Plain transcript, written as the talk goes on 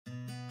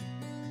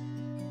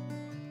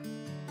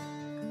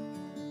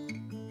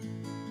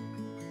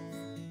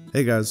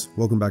Hey guys,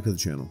 welcome back to the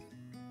channel.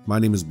 My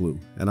name is Blue,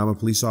 and I'm a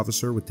police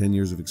officer with 10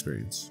 years of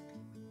experience.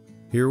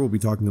 Here we'll be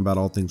talking about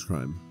all things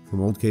crime,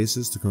 from old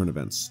cases to current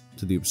events,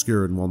 to the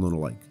obscure and well-known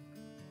alike.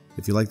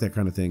 If you like that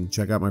kind of thing,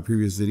 check out my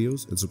previous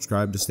videos and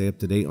subscribe to stay up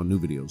to date on new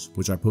videos,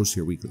 which I post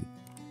here weekly.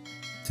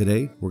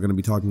 Today, we're going to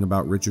be talking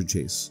about Richard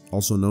Chase,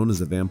 also known as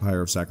the Vampire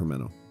of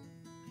Sacramento.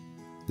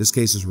 This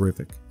case is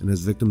horrific, and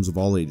has victims of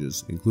all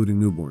ages, including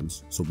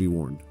newborns, so be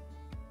warned.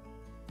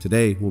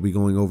 Today, we'll be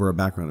going over a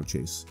background of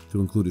Chase,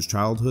 to include his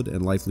childhood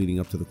and life leading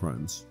up to the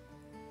crimes.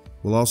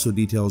 We'll also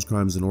detail his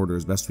crimes in order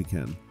as best we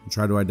can, and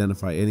try to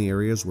identify any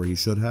areas where he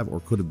should have or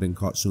could have been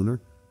caught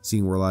sooner,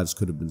 seeing where lives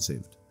could have been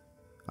saved.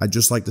 I'd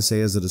just like to say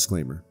as a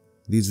disclaimer,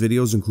 these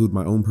videos include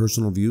my own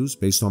personal views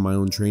based on my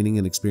own training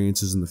and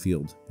experiences in the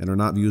field, and are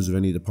not views of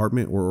any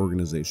department or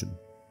organization.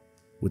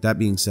 With that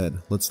being said,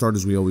 let's start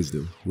as we always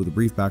do, with a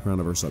brief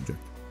background of our subject.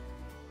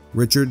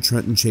 Richard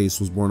Trenton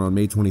Chase was born on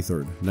May 23,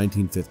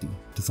 1950,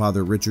 to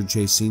father Richard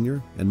Chase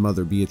Sr. and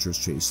mother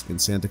Beatrice Chase in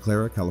Santa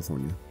Clara,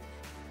 California.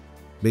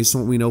 Based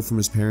on what we know from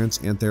his parents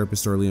and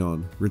therapist early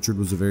on, Richard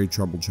was a very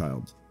troubled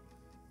child.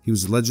 He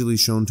was allegedly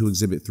shown to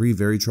exhibit 3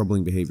 very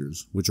troubling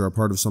behaviors, which are a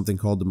part of something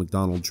called the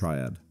McDonald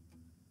Triad.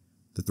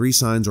 The 3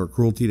 signs are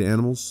cruelty to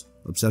animals,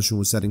 obsession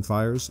with setting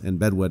fires, and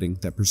bedwetting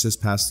that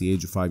persist past the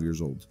age of 5 years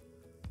old.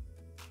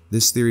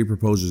 This theory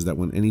proposes that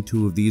when any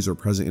 2 of these are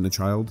present in a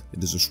child,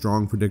 it is a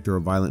strong predictor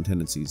of violent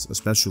tendencies,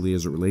 especially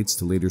as it relates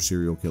to later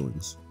serial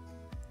killings.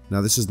 Now,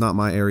 this is not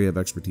my area of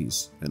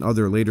expertise, and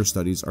other later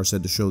studies are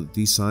said to show that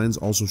these signs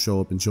also show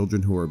up in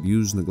children who are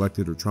abused,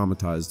 neglected, or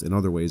traumatized in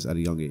other ways at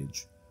a young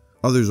age.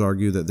 Others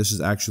argue that this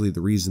is actually the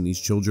reason these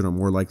children are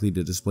more likely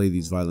to display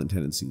these violent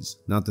tendencies,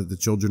 not that the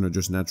children are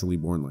just naturally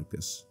born like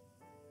this.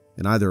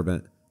 In either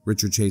event,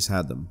 Richard Chase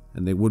had them,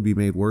 and they would be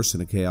made worse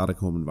in a chaotic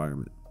home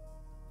environment.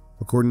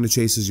 According to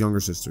Chase's younger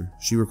sister,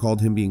 she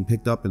recalled him being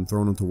picked up and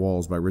thrown into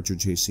walls by Richard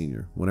Chase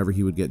Sr. whenever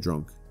he would get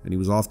drunk, and he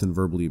was often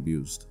verbally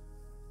abused.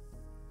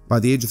 By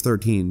the age of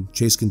 13,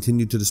 Chase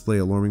continued to display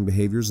alarming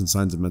behaviors and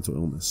signs of mental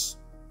illness.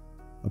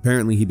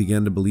 Apparently, he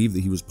began to believe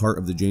that he was part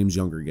of the James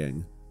Younger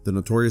Gang, the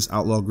notorious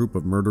outlaw group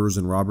of murderers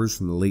and robbers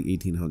from the late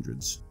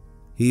 1800s.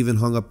 He even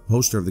hung up a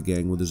poster of the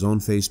gang with his own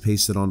face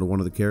pasted onto one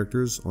of the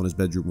characters on his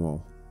bedroom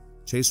wall.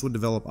 Chase would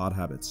develop odd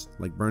habits,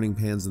 like burning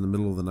pans in the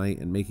middle of the night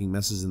and making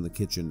messes in the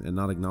kitchen and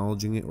not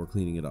acknowledging it or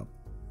cleaning it up,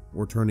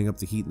 or turning up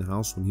the heat in the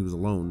house when he was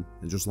alone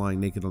and just lying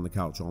naked on the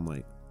couch all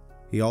night.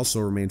 He also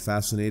remained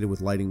fascinated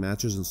with lighting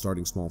matches and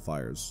starting small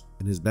fires,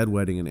 and his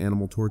bedwetting and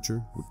animal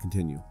torture would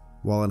continue.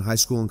 While in high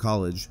school and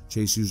college,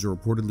 Chase used a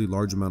reportedly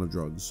large amount of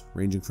drugs,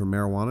 ranging from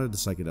marijuana to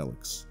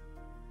psychedelics.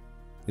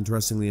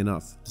 Interestingly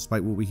enough,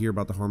 despite what we hear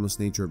about the harmless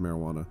nature of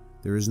marijuana,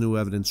 there is no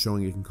evidence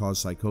showing it can cause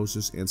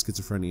psychosis and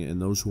schizophrenia in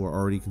those who are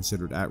already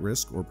considered at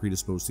risk or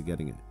predisposed to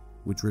getting it,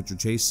 which Richard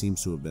Chase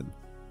seems to have been.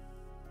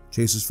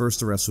 Chase's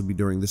first arrest would be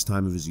during this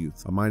time of his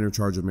youth, a minor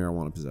charge of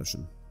marijuana possession.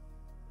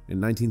 In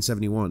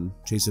 1971,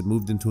 Chase had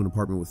moved into an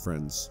apartment with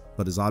friends,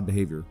 but his odd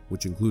behavior,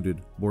 which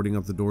included boarding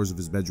up the doors of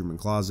his bedroom and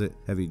closet,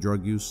 heavy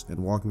drug use, and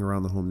walking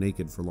around the home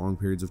naked for long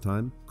periods of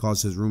time,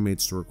 caused his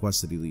roommates to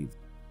request that he leave.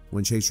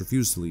 When Chase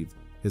refused to leave,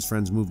 his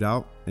friends moved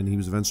out, and he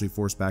was eventually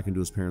forced back into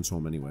his parents'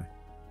 home anyway.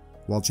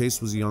 While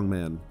Chase was a young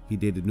man, he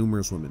dated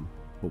numerous women,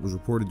 but was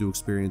reported to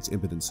experience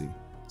impotency,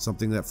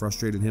 something that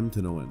frustrated him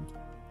to no end.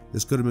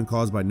 This could have been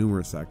caused by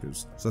numerous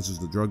factors, such as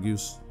the drug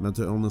use,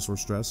 mental illness or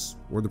stress,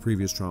 or the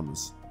previous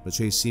traumas, but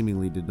Chase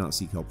seemingly did not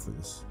seek help for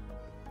this.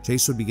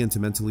 Chase would begin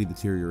to mentally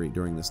deteriorate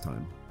during this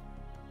time.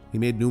 He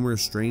made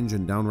numerous strange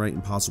and downright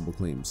impossible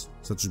claims,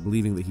 such as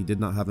believing that he did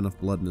not have enough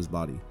blood in his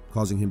body,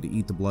 causing him to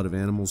eat the blood of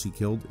animals he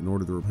killed in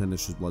order to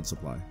replenish his blood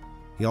supply.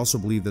 He also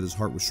believed that his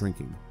heart was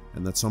shrinking,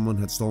 and that someone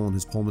had stolen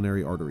his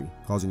pulmonary artery,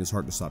 causing his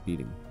heart to stop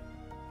beating.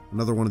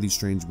 Another one of these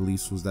strange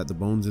beliefs was that the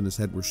bones in his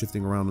head were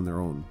shifting around on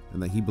their own,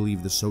 and that he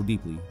believed this so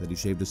deeply that he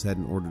shaved his head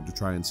in order to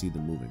try and see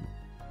them moving.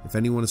 If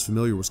anyone is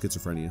familiar with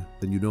schizophrenia,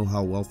 then you know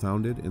how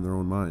well-founded, in their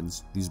own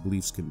minds, these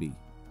beliefs can be.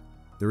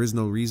 There is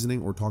no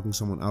reasoning or talking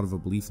someone out of a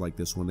belief like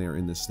this when they are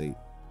in this state.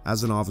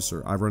 As an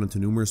officer, I've run into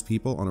numerous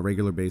people on a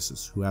regular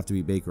basis who have to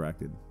be Baker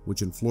Acted,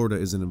 which in Florida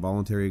is an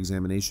involuntary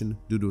examination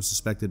due to a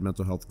suspected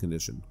mental health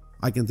condition.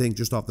 I can think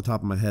just off the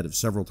top of my head of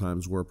several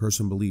times where a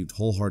person believed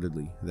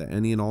wholeheartedly that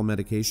any and all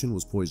medication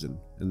was poison,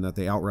 and that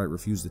they outright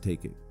refused to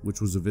take it, which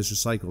was a vicious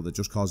cycle that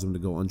just caused them to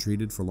go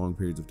untreated for long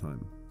periods of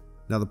time.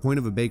 Now, the point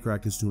of a Baker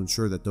Act is to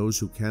ensure that those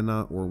who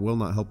cannot or will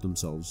not help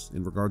themselves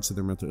in regards to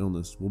their mental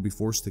illness will be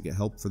forced to get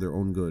help for their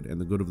own good and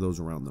the good of those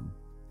around them.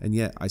 And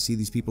yet, I see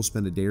these people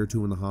spend a day or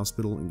 2 in the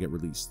hospital and get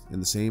released, in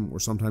the same or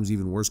sometimes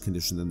even worse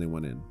condition than they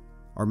went in.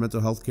 Our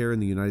mental health care in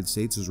the United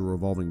States is a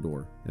revolving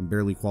door, and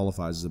barely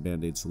qualifies as a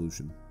band-aid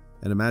solution.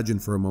 And imagine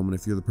for a moment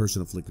if you're the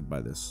person afflicted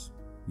by this.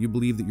 You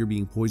believe that you're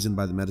being poisoned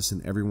by the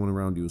medicine everyone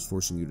around you is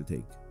forcing you to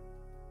take.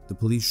 The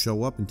police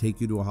show up and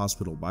take you to a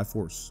hospital by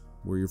force,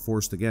 where you're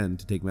forced again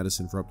to take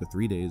medicine for up to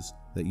 3 days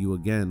that you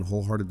again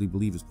wholeheartedly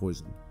believe is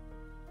poison.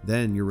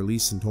 Then you're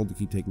released and told to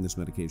keep taking this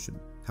medication.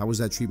 How is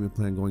that treatment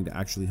plan going to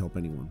actually help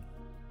anyone?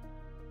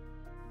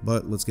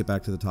 But let's get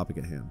back to the topic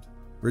at hand.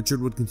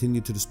 Richard would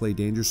continue to display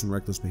dangerous and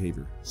reckless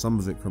behavior, some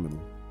of it criminal.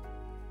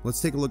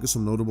 Let's take a look at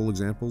some notable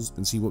examples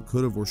and see what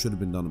could have or should have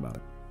been done about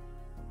it.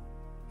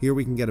 Here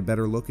we can get a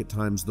better look at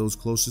times those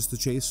closest to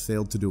Chase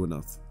failed to do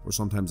enough, or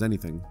sometimes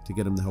anything, to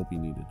get him the help he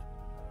needed.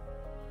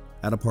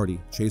 At a party,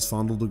 Chase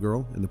fondled a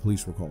girl and the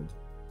police were called.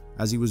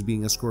 As he was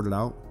being escorted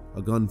out,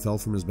 a gun fell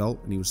from his belt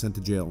and he was sent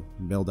to jail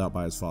and bailed out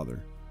by his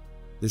father.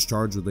 This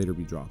charge would later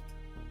be dropped.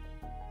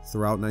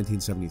 Throughout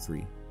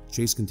 1973,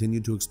 Chase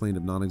continued to explain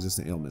of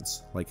non-existent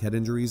ailments, like head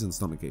injuries and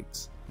stomach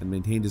aches, and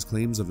maintained his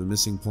claims of a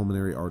missing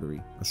pulmonary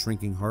artery, a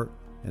shrinking heart,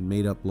 and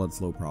made-up blood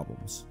flow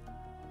problems.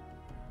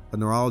 A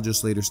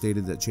neurologist later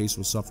stated that Chase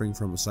was suffering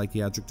from a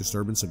psychiatric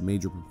disturbance of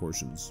major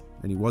proportions,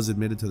 and he was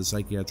admitted to the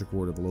psychiatric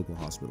ward of a local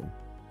hospital.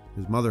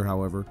 His mother,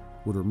 however,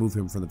 would remove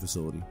him from the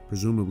facility,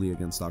 presumably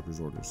against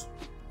doctor's orders.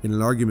 In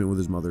an argument with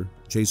his mother,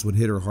 Chase would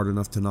hit her hard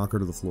enough to knock her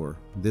to the floor.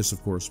 This,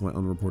 of course, went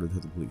unreported to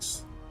the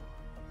police.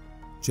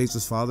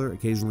 Chase's father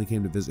occasionally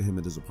came to visit him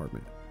at his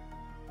apartment.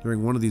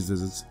 During one of these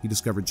visits, he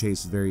discovered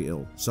Chase very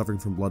ill, suffering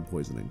from blood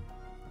poisoning.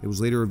 It was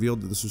later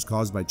revealed that this was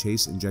caused by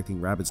Chase injecting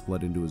rabbit's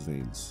blood into his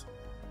veins.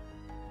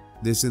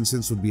 This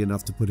instance would be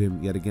enough to put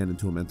him yet again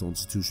into a mental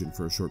institution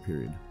for a short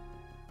period.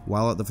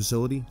 While at the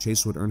facility,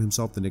 Chase would earn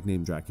himself the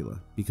nickname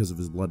Dracula because of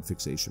his blood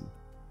fixation.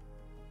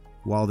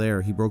 While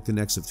there, he broke the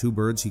necks of 2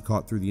 birds he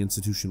caught through the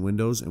institution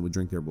windows and would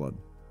drink their blood.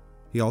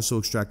 He also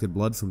extracted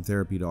blood from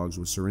therapy dogs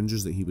with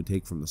syringes that he would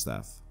take from the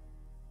staff.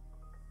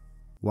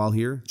 While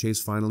here,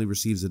 Chase finally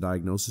receives a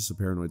diagnosis of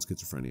paranoid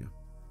schizophrenia.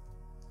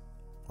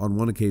 On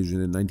one occasion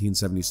in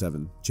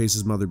 1977,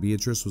 Chase's mother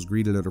Beatrice was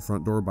greeted at her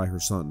front door by her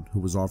son, who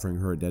was offering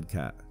her a dead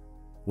cat.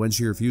 When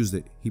she refused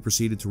it, he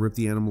proceeded to rip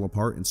the animal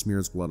apart and smear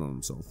its blood on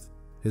himself.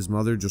 His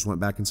mother just went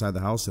back inside the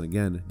house and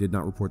again did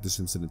not report this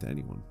incident to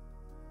anyone.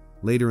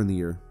 Later in the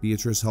year,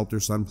 Beatrice helped her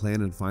son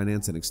plan and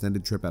finance an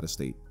extended trip out of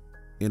state.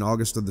 In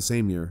August of the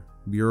same year,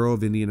 Bureau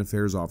of Indian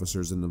Affairs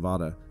officers in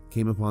Nevada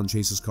came upon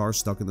Chase's car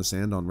stuck in the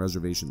sand on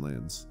reservation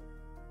lands.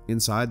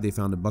 Inside, they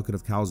found a bucket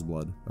of cow's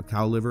blood, a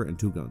cow liver, and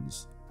 2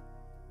 guns.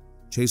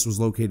 Chase was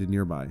located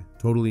nearby,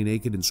 totally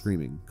naked and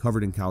screaming,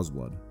 covered in cow's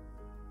blood.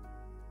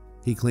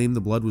 He claimed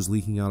the blood was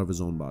leaking out of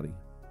his own body.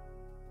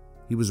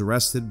 He was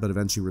arrested but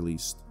eventually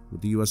released,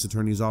 with the U.S.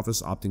 Attorney's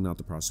Office opting not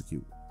to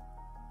prosecute.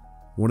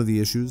 One of the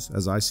issues,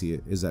 as I see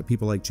it, is that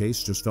people like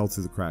Chase just fell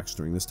through the cracks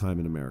during this time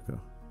in America.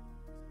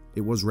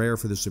 It was rare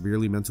for the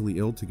severely mentally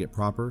ill to get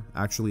proper,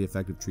 actually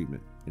effective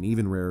treatment, and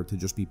even rarer to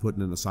just be put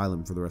in an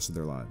asylum for the rest of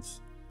their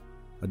lives.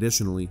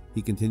 Additionally,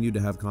 he continued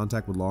to have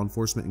contact with law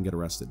enforcement and get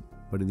arrested,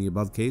 but in the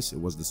above case,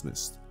 it was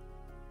dismissed.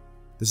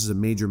 This is a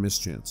major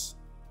mischance.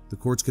 The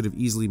courts could have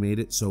easily made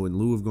it so in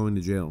lieu of going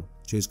to jail,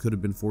 Chase could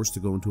have been forced to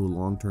go into a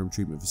long-term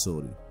treatment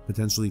facility,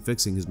 potentially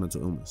fixing his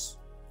mental illness,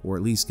 or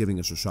at least giving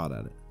us a shot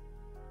at it.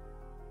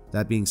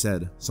 That being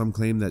said, some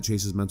claim that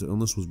Chase's mental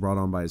illness was brought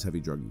on by his heavy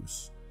drug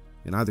use.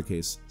 In either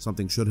case,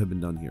 something should have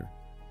been done here,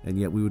 and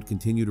yet we would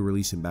continue to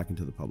release him back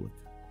into the public.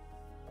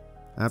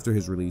 After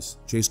his release,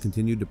 Chase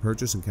continued to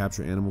purchase and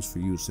capture animals for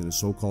use in his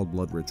so-called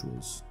blood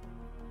rituals.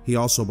 He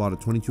also bought a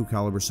 .22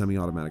 caliber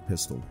semi-automatic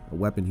pistol, a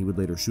weapon he would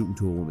later shoot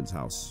into a woman's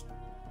house.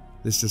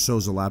 This just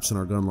shows a lapse in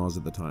our gun laws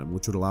at the time,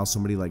 which would allow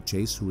somebody like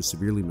Chase, who was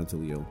severely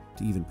mentally ill,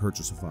 to even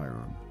purchase a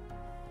firearm.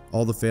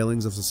 All the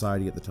failings of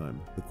society at the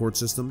time, the court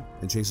system,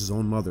 and Chase's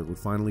own mother would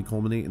finally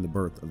culminate in the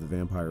birth of the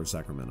Vampire of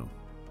Sacramento.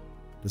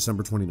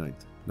 December 29,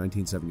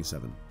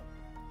 1977.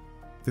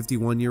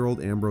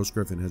 51-year-old Ambrose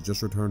Griffin has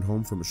just returned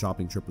home from a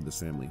shopping trip with his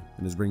family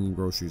and is bringing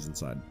groceries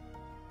inside.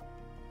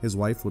 His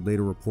wife would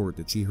later report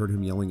that she heard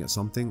him yelling at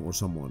something or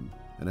someone,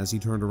 and as he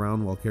turned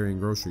around while carrying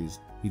groceries,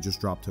 he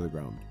just dropped to the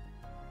ground.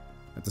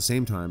 At the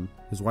same time,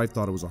 his wife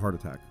thought it was a heart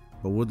attack,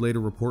 but would later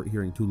report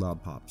hearing 2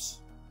 loud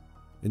pops.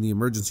 In the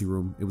emergency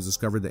room, it was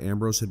discovered that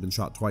Ambrose had been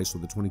shot twice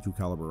with a .22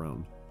 caliber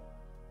round.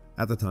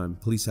 At the time,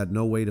 police had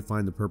no way to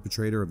find the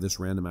perpetrator of this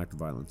random act of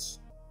violence.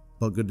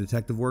 But good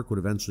detective work would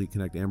eventually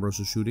connect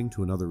Ambrose's shooting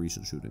to another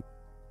recent shooting.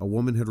 A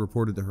woman had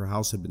reported that her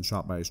house had been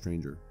shot by a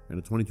stranger, and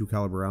a .22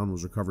 caliber round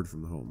was recovered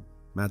from the home,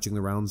 matching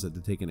the rounds that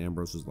had taken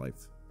Ambrose's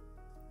life.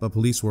 But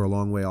police were a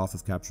long way off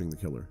of capturing the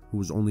killer, who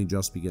was only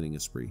just beginning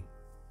his spree.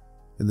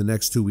 In the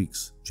next 2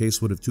 weeks, Chase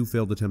would have 2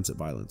 failed attempts at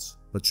violence,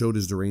 but showed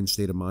his deranged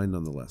state of mind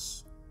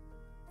nonetheless.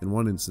 In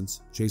one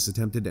instance, Chase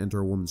attempted to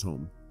enter a woman's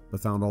home,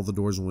 but found all the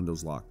doors and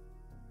windows locked.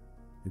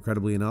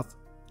 Incredibly enough,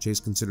 Chase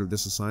considered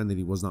this a sign that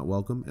he was not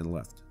welcome and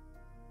left.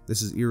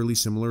 This is eerily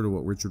similar to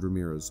what Richard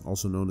Ramirez,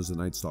 also known as the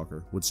Night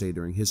Stalker, would say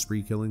during his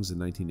spree killings in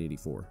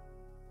 1984.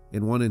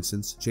 In one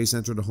instance, Chase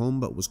entered a home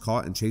but was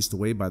caught and chased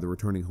away by the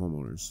returning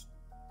homeowners.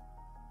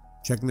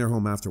 Checking their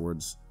home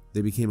afterwards,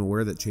 they became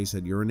aware that Chase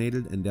had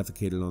urinated and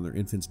defecated on their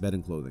infant's bed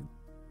and clothing.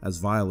 As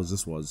vile as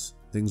this was,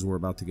 things were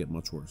about to get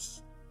much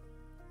worse.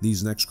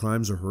 These next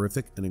crimes are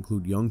horrific and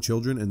include young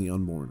children and the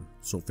unborn,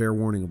 so fair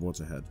warning of what's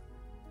ahead.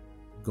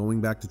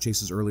 Going back to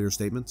Chase's earlier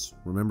statements,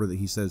 remember that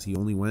he says he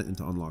only went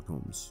into unlocked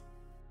homes.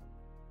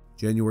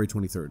 January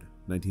 23,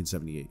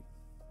 1978.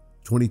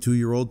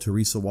 22-year-old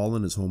Teresa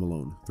Wallen is home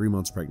alone, 3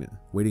 months pregnant,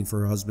 waiting for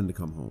her husband to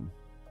come home.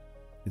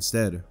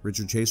 Instead,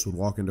 Richard Chase would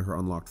walk into her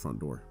unlocked front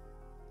door.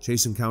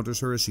 Chase encounters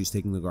her as she's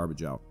taking the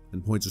garbage out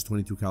and points his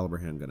 .22 caliber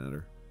handgun at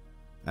her.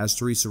 As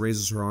Teresa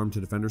raises her arm to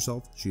defend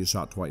herself, she is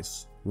shot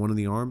twice, one in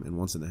the arm and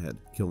once in the head,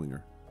 killing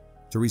her.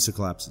 Teresa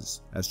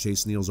collapses as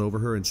Chase kneels over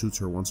her and shoots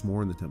her once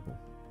more in the temple.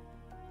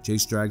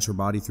 Chase drags her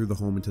body through the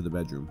home into the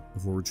bedroom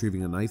before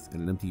retrieving a knife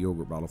and an empty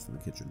yogurt bottle from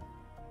the kitchen.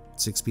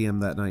 At 6 p.m.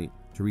 that night,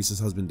 Teresa's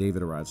husband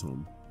David arrives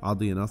home,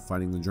 oddly enough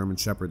finding the German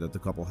Shepherd that the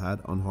couple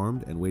had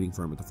unharmed and waiting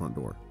for him at the front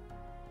door.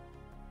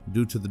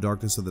 Due to the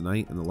darkness of the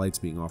night and the lights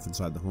being off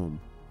inside the home,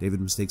 David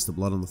mistakes the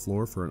blood on the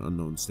floor for an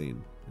unknown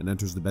stain and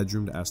enters the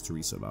bedroom to ask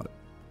Teresa about it.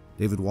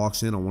 David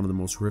walks in on one of the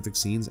most horrific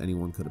scenes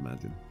anyone could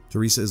imagine.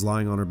 Teresa is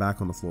lying on her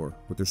back on the floor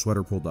with her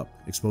sweater pulled up,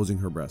 exposing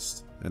her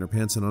breast, and her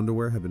pants and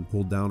underwear have been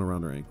pulled down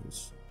around her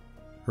ankles.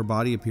 Her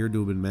body appeared to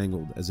have been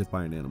mangled as if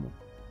by an animal.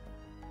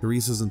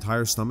 Teresa's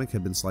entire stomach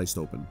had been sliced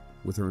open,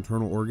 with her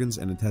internal organs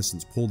and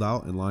intestines pulled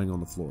out and lying on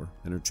the floor,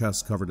 and her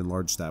chest covered in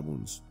large stab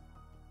wounds.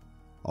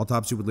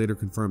 Autopsy would later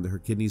confirm that her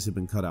kidneys had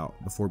been cut out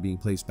before being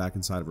placed back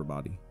inside of her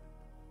body.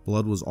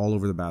 Blood was all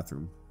over the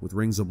bathroom, with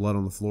rings of blood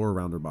on the floor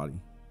around her body.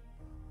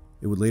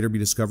 It would later be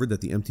discovered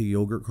that the empty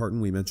yogurt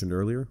carton we mentioned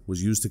earlier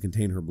was used to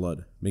contain her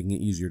blood, making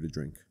it easier to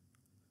drink.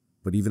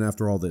 But even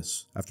after all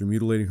this, after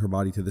mutilating her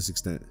body to this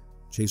extent,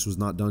 Chase was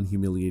not done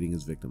humiliating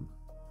his victim.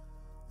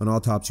 An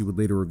autopsy would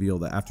later reveal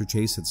that after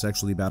Chase had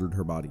sexually battered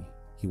her body,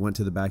 he went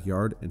to the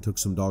backyard and took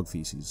some dog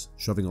feces,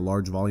 shoving a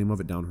large volume of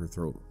it down her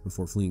throat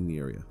before fleeing the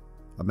area.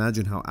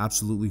 Imagine how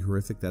absolutely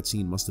horrific that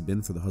scene must have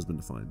been for the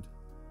husband to find.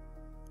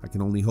 I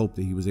can only hope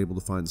that he was able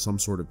to find some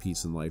sort of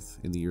peace in life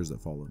in the years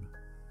that followed.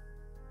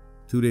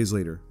 2 days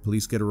later,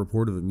 police get a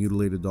report of a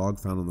mutilated dog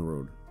found on the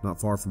road, not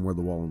far from where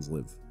the Wallens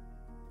live.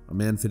 A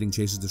man fitting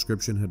Chase's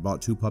description had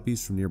bought 2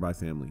 puppies from nearby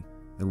family,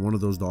 and one of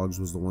those dogs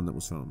was the one that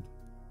was found.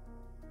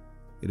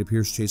 It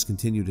appears Chase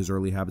continued his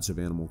early habits of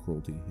animal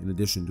cruelty, in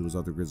addition to his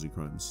other grisly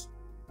crimes.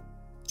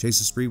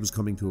 Chase's spree was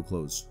coming to a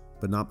close,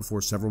 but not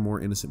before several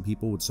more innocent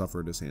people would suffer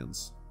at his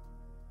hands.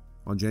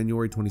 On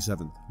January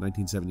 27,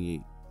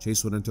 1978,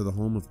 Chase would enter the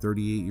home of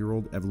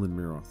 38-year-old Evelyn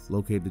Miroth,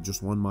 located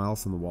just 1 mile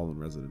from the Wallen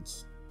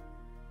residence.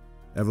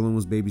 Evelyn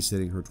was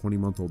babysitting her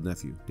 20-month-old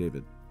nephew,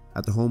 David.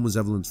 At the home was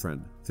Evelyn's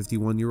friend,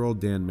 51-year-old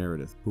Dan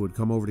Meredith, who had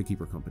come over to keep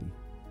her company.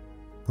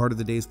 Part of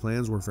the day's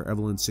plans were for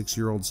Evelyn's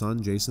 6-year-old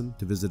son, Jason,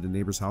 to visit a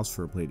neighbor's house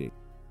for a playdate.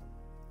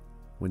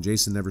 When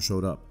Jason never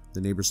showed up,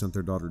 the neighbors sent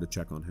their daughter to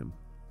check on him.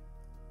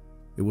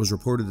 It was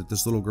reported that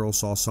this little girl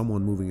saw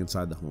someone moving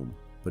inside the home,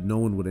 but no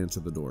one would answer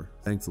the door,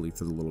 thankfully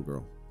for the little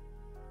girl.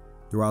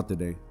 Throughout the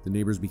day, the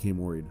neighbors became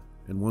worried,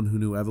 and one who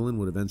knew Evelyn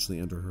would eventually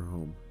enter her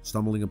home,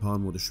 stumbling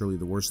upon what is surely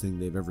the worst thing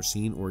they've ever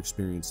seen or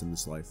experienced in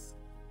this life.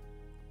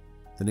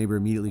 The neighbor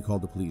immediately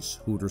called the police,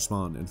 who would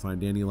respond and find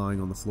Danny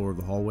lying on the floor of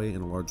the hallway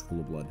in a large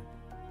pool of blood.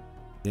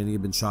 Danny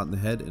had been shot in the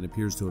head and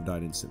appears to have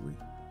died instantly.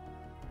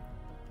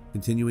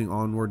 Continuing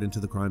onward into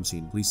the crime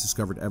scene, police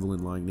discovered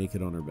Evelyn lying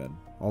naked on her bed,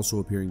 also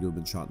appearing to have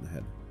been shot in the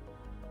head.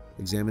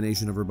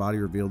 Examination of her body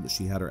revealed that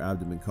she had her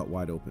abdomen cut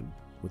wide open,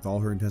 with all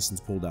her intestines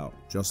pulled out,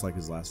 just like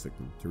his last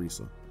victim,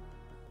 Teresa.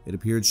 It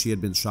appeared she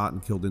had been shot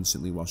and killed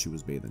instantly while she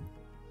was bathing.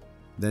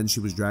 Then she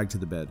was dragged to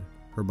the bed,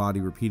 her body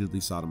repeatedly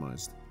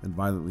sodomized, and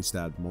violently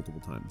stabbed multiple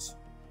times.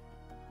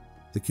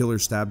 The killer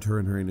stabbed her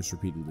in her anus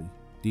repeatedly,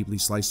 deeply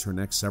sliced her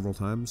neck several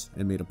times,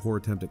 and made a poor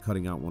attempt at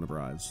cutting out one of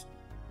her eyes.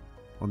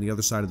 On the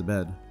other side of the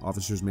bed,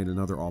 officers made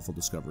another awful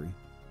discovery.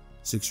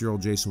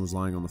 6-year-old Jason was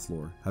lying on the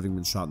floor, having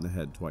been shot in the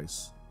head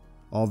twice.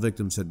 All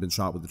victims had been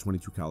shot with the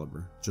 .22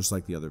 caliber, just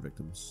like the other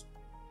victims.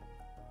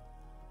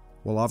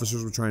 While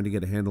officers were trying to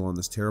get a handle on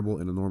this terrible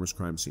and enormous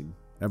crime scene,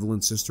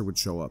 Evelyn's sister would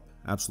show up,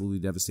 absolutely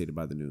devastated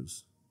by the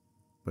news.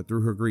 But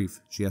through her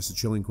grief, she asked a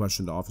chilling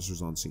question to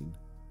officers on scene.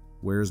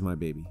 "Where is my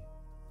baby?"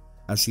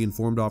 As she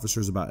informed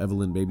officers about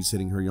Evelyn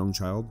babysitting her young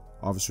child,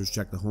 officers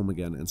checked the home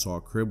again and saw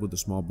a crib with a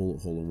small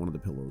bullet hole in one of the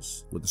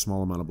pillows, with a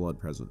small amount of blood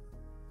present.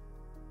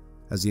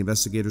 As the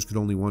investigators could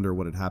only wonder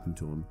what had happened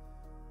to him,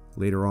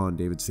 later on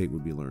David's fate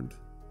would be learned.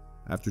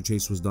 After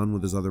Chase was done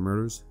with his other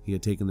murders, he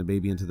had taken the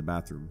baby into the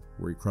bathroom,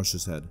 where he crushed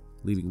his head,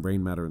 leaving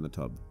brain matter in the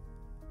tub.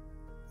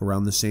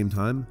 Around the same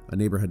time, a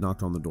neighbor had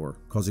knocked on the door,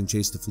 causing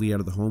Chase to flee out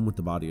of the home with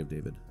the body of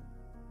David.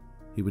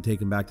 He would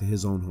take him back to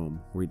his own home,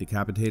 where he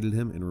decapitated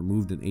him and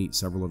removed and ate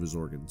several of his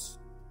organs.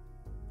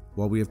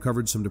 While we have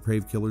covered some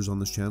depraved killers on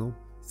this channel,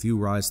 few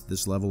rise to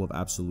this level of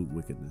absolute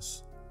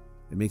wickedness.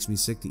 It makes me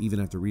sick to even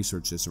have to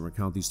research this and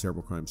recount these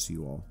terrible crimes to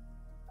you all.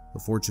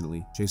 But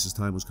fortunately, Chase's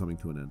time was coming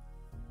to an end.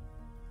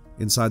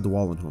 Inside the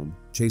Wallen home,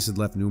 Chase had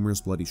left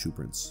numerous bloody shoe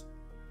prints.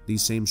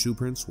 These same shoe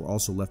prints were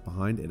also left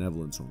behind in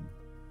Evelyn's home.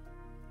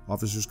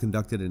 Officers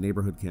conducted a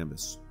neighborhood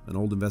canvass, an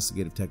old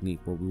investigative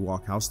technique where we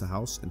walk house to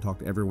house and talk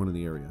to everyone in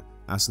the area,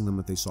 asking them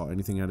if they saw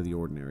anything out of the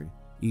ordinary,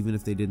 even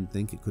if they didn't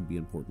think it could be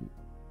important.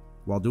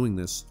 While doing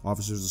this,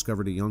 officers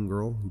discovered a young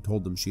girl who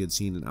told them she had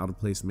seen an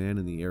out-of-place man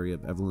in the area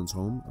of Evelyn's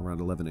home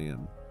around 11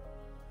 a.m.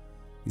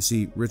 You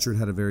see, Richard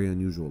had a very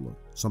unusual look,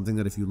 something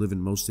that if you live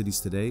in most cities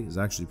today is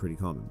actually pretty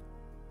common.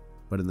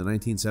 But in the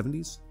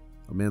 1970s,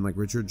 a man like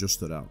Richard just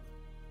stood out.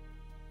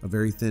 A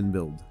very thin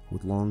build,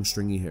 with long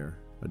stringy hair,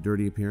 a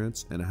dirty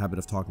appearance, and a habit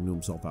of talking to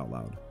himself out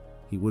loud.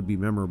 he would be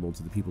memorable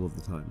to the people of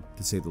the time,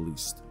 to say the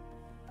least.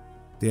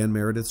 Dan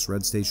Meredith's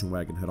red station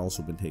wagon had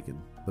also been taken,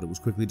 but it was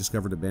quickly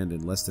discovered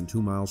abandoned less than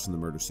 2 miles from the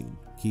murder scene,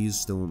 keys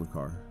still in the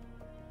car.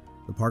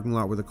 The parking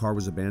lot where the car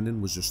was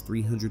abandoned was just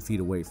 300 feet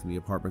away from the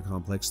apartment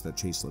complex that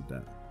Chase lived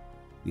at.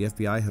 The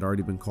FBI had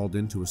already been called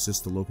in to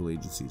assist the local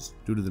agencies,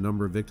 due to the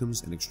number of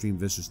victims and extreme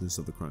viciousness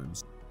of the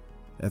crimes.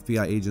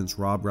 FBI agents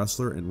Rob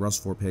Ressler and Russ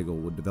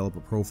Forpagel would develop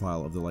a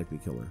profile of the likely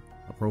killer,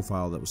 a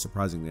profile that was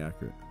surprisingly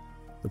accurate.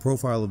 The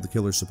profile of the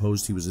killer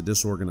supposed he was a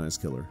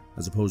disorganized killer,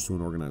 as opposed to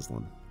an organized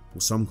one,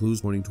 with some clues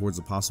pointing towards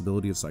the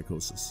possibility of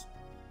psychosis.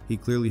 He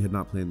clearly had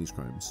not planned these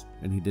crimes,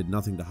 and he did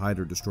nothing to hide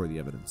or destroy the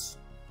evidence.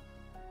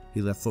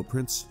 He left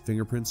footprints,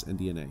 fingerprints, and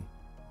DNA,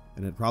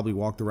 and had probably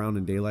walked around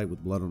in daylight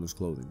with blood on his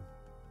clothing.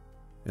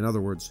 In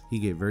other words, he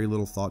gave very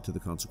little thought to the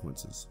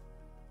consequences.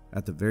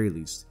 At the very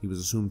least, he was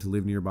assumed to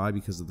live nearby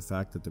because of the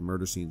fact that the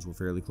murder scenes were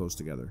fairly close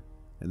together,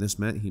 and this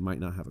meant he might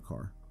not have a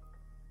car.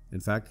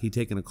 In fact, he'd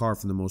taken a car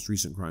from the most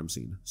recent crime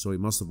scene, so he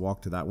must have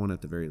walked to that one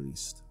at the very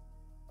least.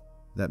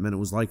 That meant it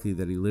was likely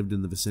that he lived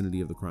in the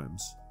vicinity of the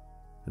crimes.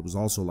 It was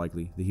also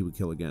likely that he would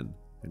kill again,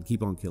 and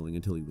keep on killing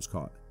until he was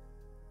caught.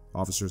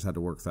 Officers had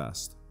to work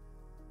fast.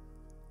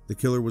 The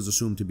killer was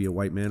assumed to be a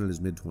white man in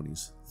his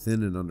mid-20s,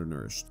 thin and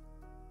undernourished.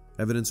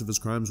 Evidence of his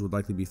crimes would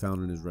likely be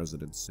found in his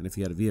residence, and if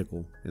he had a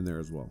vehicle, in there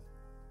as well.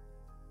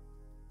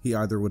 He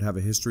either would have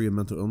a history of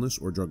mental illness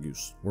or drug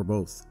use, or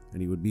both,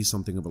 and he would be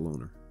something of a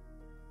loner.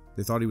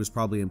 They thought he was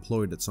probably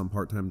employed at some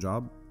part-time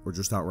job, or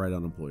just outright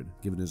unemployed,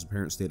 given his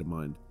apparent state of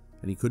mind,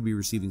 and he could be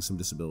receiving some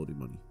disability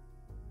money.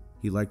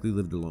 He likely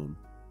lived alone.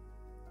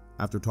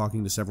 After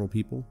talking to several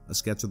people, a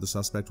sketch of the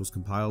suspect was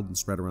compiled and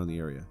spread around the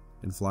area,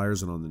 in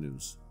flyers and on the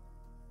news.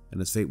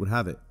 And as fate would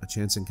have it, a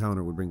chance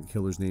encounter would bring the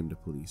killer's name to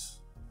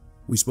police.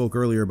 We spoke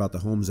earlier about the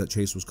homes that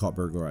Chase was caught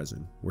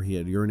burglarizing, where he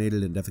had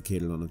urinated and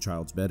defecated on a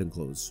child's bed and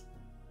clothes.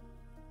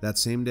 That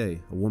same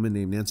day, a woman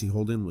named Nancy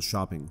Holden was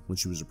shopping when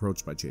she was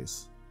approached by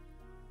Chase.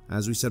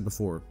 As we said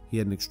before, he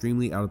had an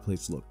extremely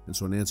out-of-place look, and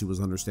so Nancy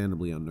was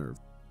understandably unnerved.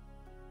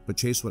 But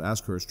Chase would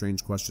ask her a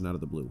strange question out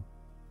of the blue.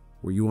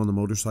 "Were you on the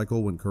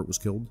motorcycle when Kurt was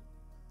killed?"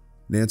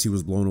 Nancy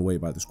was blown away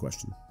by this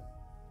question.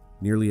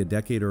 Nearly a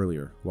decade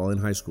earlier, while in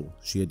high school,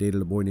 she had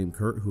dated a boy named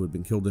Kurt who had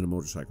been killed in a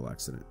motorcycle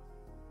accident.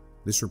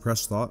 This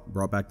repressed thought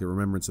brought back the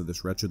remembrance of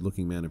this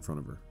wretched-looking man in front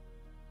of her.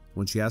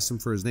 When she asked him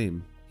for his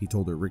name, he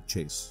told her Rick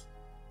Chase.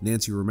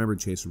 Nancy remembered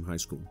Chase from high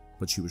school,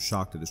 but she was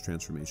shocked at his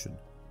transformation.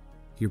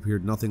 He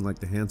appeared nothing like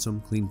the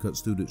handsome, clean-cut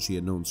student she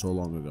had known so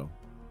long ago.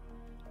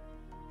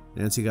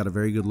 Nancy got a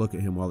very good look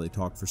at him while they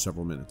talked for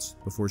several minutes,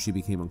 before she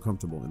became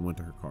uncomfortable and went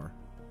to her car.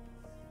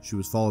 She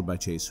was followed by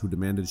Chase, who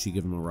demanded she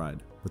give him a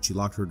ride, but she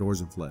locked her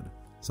doors and fled,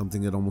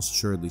 something that almost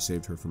assuredly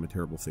saved her from a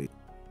terrible fate.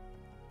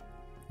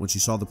 When she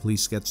saw the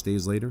police sketch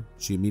days later,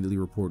 she immediately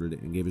reported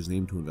it and gave his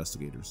name to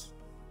investigators.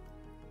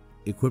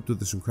 Equipped with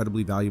this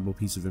incredibly valuable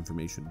piece of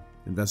information,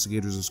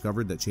 investigators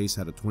discovered that Chase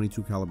had a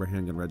 .22 caliber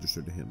handgun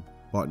registered to him,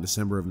 bought in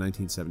December of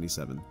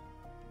 1977,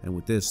 and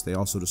with this they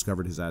also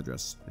discovered his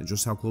address and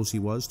just how close he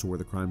was to where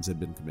the crimes had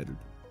been committed.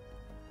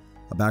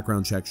 A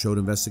background check showed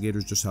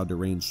investigators just how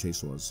deranged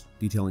Chase was,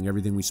 detailing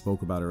everything we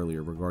spoke about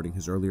earlier regarding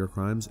his earlier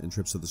crimes and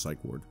trips to the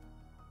psych ward.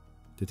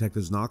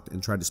 Detectives knocked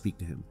and tried to speak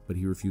to him, but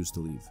he refused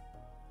to leave.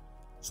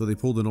 So they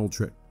pulled an old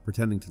trick.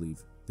 Pretending to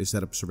leave, they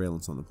set up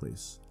surveillance on the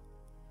place.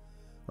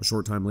 A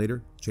short time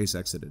later, Chase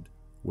exited,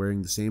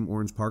 wearing the same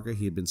orange parka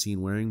he had been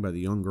seen wearing by the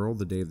young girl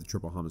the day of the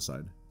triple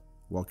homicide,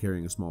 while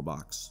carrying a small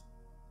box.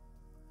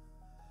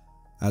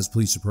 As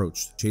police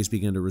approached, Chase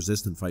began to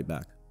resist and fight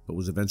back, but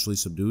was eventually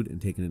subdued and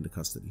taken into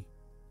custody.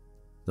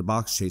 The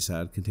box Chase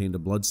had contained a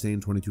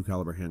blood-stained .22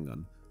 caliber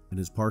handgun, and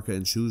his parka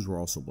and shoes were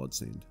also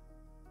blood-stained.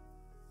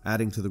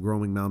 Adding to the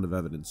growing mound of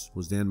evidence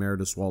was Dan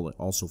Meredith's wallet,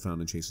 also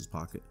found in Chase's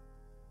pocket.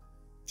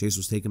 Chase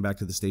was taken back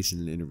to the station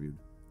and interviewed,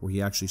 where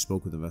he actually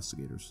spoke with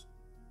investigators.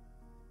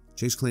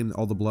 Chase claimed that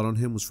all the blood on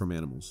him was from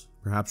animals,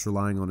 perhaps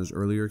relying on his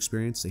earlier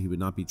experience that he would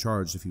not be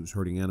charged if he was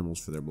hurting animals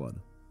for their blood.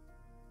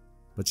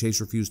 But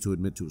Chase refused to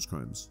admit to his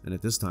crimes, and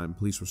at this time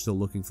police were still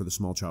looking for the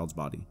small child's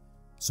body,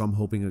 some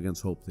hoping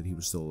against hope that he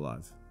was still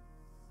alive.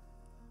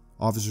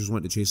 Officers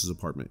went to Chase's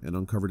apartment and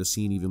uncovered a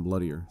scene even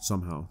bloodier,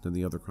 somehow, than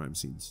the other crime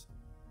scenes.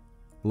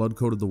 Blood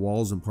coated the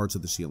walls and parts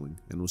of the ceiling,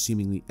 and was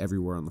seemingly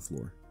everywhere on the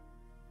floor.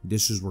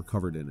 Dishes were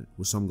covered in it,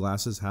 with some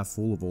glasses half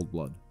full of old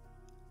blood.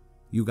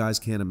 You guys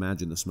can't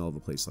imagine the smell of a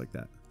place like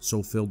that,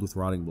 so filled with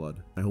rotting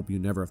blood. I hope you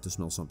never have to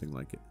smell something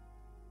like it.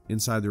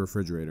 Inside the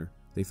refrigerator,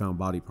 they found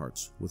body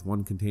parts, with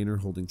one container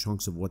holding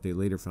chunks of what they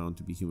later found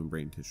to be human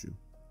brain tissue.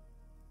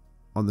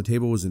 On the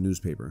table was a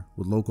newspaper,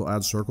 with local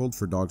ads circled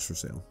for dogs for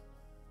sale.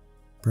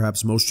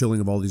 Perhaps most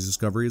chilling of all these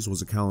discoveries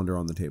was a calendar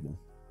on the table.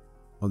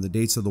 On the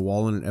dates of the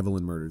Wallen and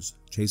Evelyn murders,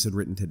 Chase had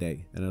written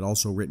today, and had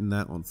also written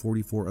that on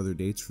 44 other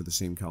dates for the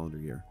same calendar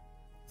year.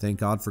 Thank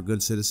God for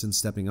good citizens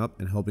stepping up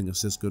and helping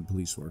assist good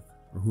police work,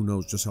 or who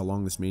knows just how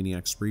long this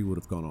maniac spree would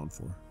have gone on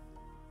for.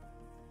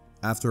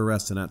 After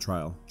arrest and at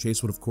trial,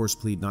 Chase would of course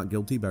plead not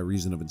guilty by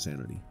reason of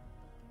insanity.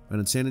 An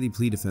insanity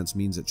plea defense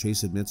means that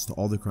Chase admits to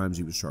all the crimes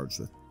he was charged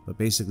with, but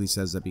basically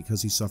says that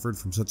because he suffered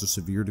from such a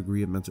severe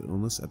degree of mental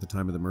illness at the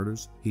time of the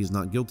murders, he is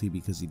not guilty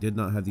because he did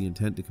not have the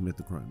intent to commit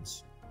the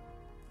crimes.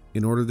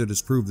 In order to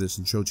disprove this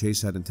and show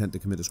Chase had intent to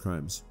commit his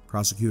crimes,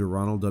 prosecutor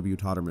Ronald W.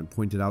 Totterman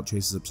pointed out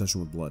Chase's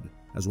obsession with blood,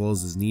 as well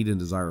as his need and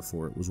desire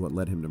for it was what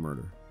led him to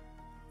murder.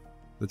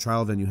 The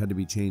trial venue had to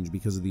be changed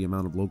because of the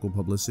amount of local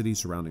publicity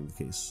surrounding the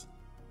case.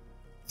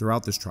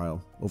 Throughout this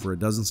trial, over a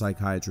dozen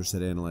psychiatrists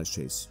had analyzed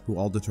Chase, who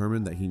all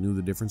determined that he knew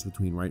the difference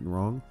between right and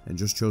wrong and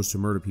just chose to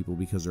murder people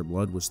because their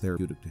blood was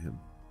therapeutic to him.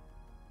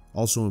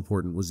 Also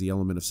important was the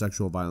element of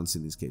sexual violence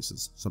in these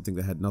cases, something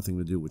that had nothing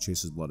to do with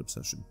Chase's blood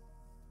obsession.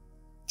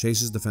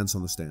 Chase's defense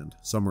on the stand,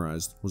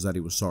 summarized, was that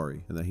he was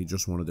sorry and that he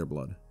just wanted their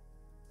blood.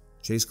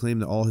 Chase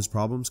claimed that all his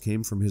problems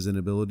came from his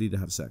inability to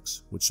have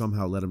sex, which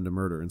somehow led him to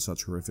murder in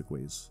such horrific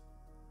ways.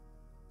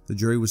 The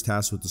jury was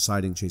tasked with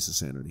deciding Chase's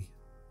sanity.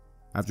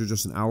 After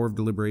just an hour of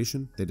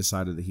deliberation, they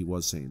decided that he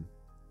was sane.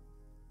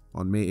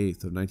 On May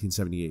 8th of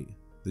 1978,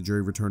 the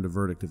jury returned a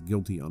verdict of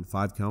guilty on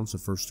 5 counts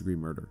of first-degree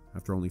murder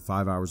after only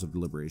 5 hours of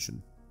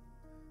deliberation.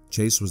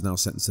 Chase was now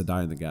sentenced to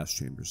die in the gas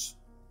chambers.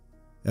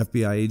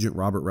 FBI agent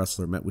Robert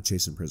Ressler met with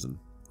Chase in prison,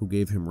 who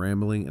gave him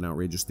rambling and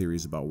outrageous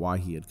theories about why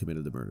he had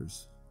committed the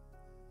murders.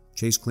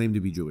 Chase claimed to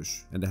be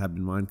Jewish and to have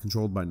been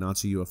mind-controlled by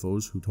Nazi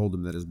UFOs who told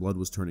him that his blood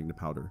was turning to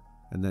powder,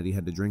 and that he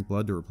had to drink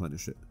blood to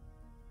replenish it.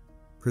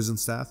 Prison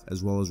staff,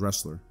 as well as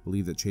Ressler,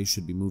 believed that Chase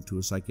should be moved to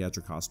a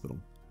psychiatric hospital,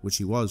 which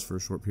he was for a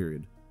short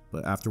period,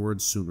 but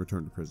afterwards soon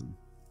returned to prison.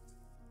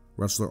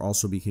 Ressler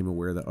also became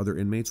aware that other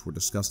inmates were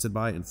disgusted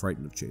by and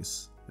frightened of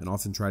Chase, and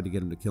often tried to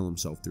get him to kill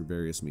himself through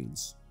various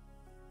means.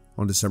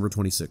 On December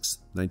 26,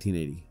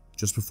 1980,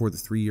 just before the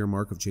 3-year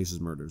mark of Chase's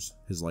murders,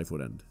 his life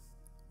would end.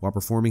 While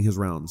performing his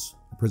rounds,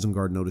 a prison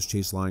guard noticed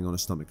Chase lying on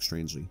his stomach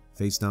strangely,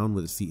 face down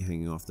with his feet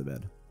hanging off the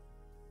bed.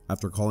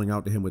 After calling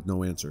out to him with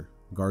no answer,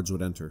 guards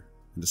would enter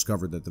and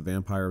discovered that the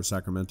vampire of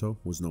Sacramento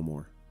was no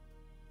more.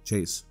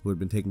 Chase, who had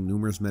been taking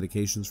numerous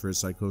medications for his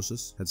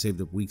psychosis, had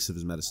saved up weeks of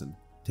his medicine,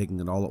 taking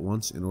it all at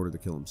once in order to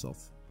kill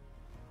himself.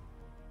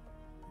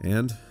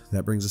 And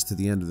that brings us to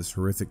the end of this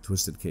horrific,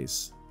 twisted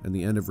case, and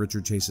the end of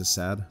Richard Chase's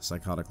sad,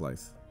 psychotic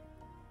life.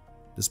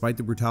 Despite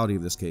the brutality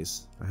of this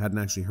case, I hadn't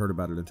actually heard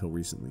about it until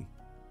recently.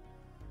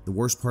 The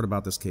worst part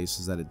about this case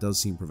is that it does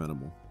seem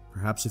preventable,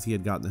 perhaps if he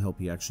had gotten the help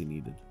he actually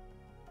needed.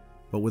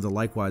 But with a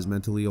likewise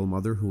mentally ill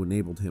mother who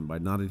enabled him by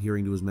not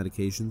adhering to his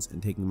medications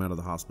and taking him out of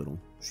the hospital,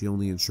 she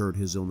only ensured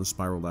his illness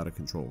spiraled out of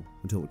control,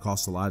 until it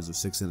cost the lives of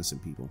 6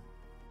 innocent people.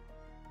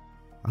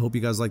 I hope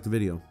you guys liked the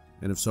video,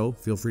 and if so,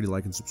 feel free to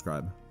like and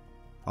subscribe.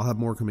 I'll have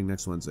more coming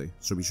next Wednesday,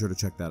 so be sure to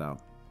check that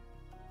out.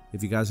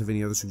 If you guys have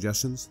any other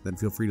suggestions, then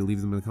feel free to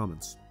leave them in the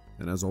comments.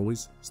 And as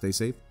always, stay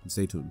safe and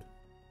stay tuned.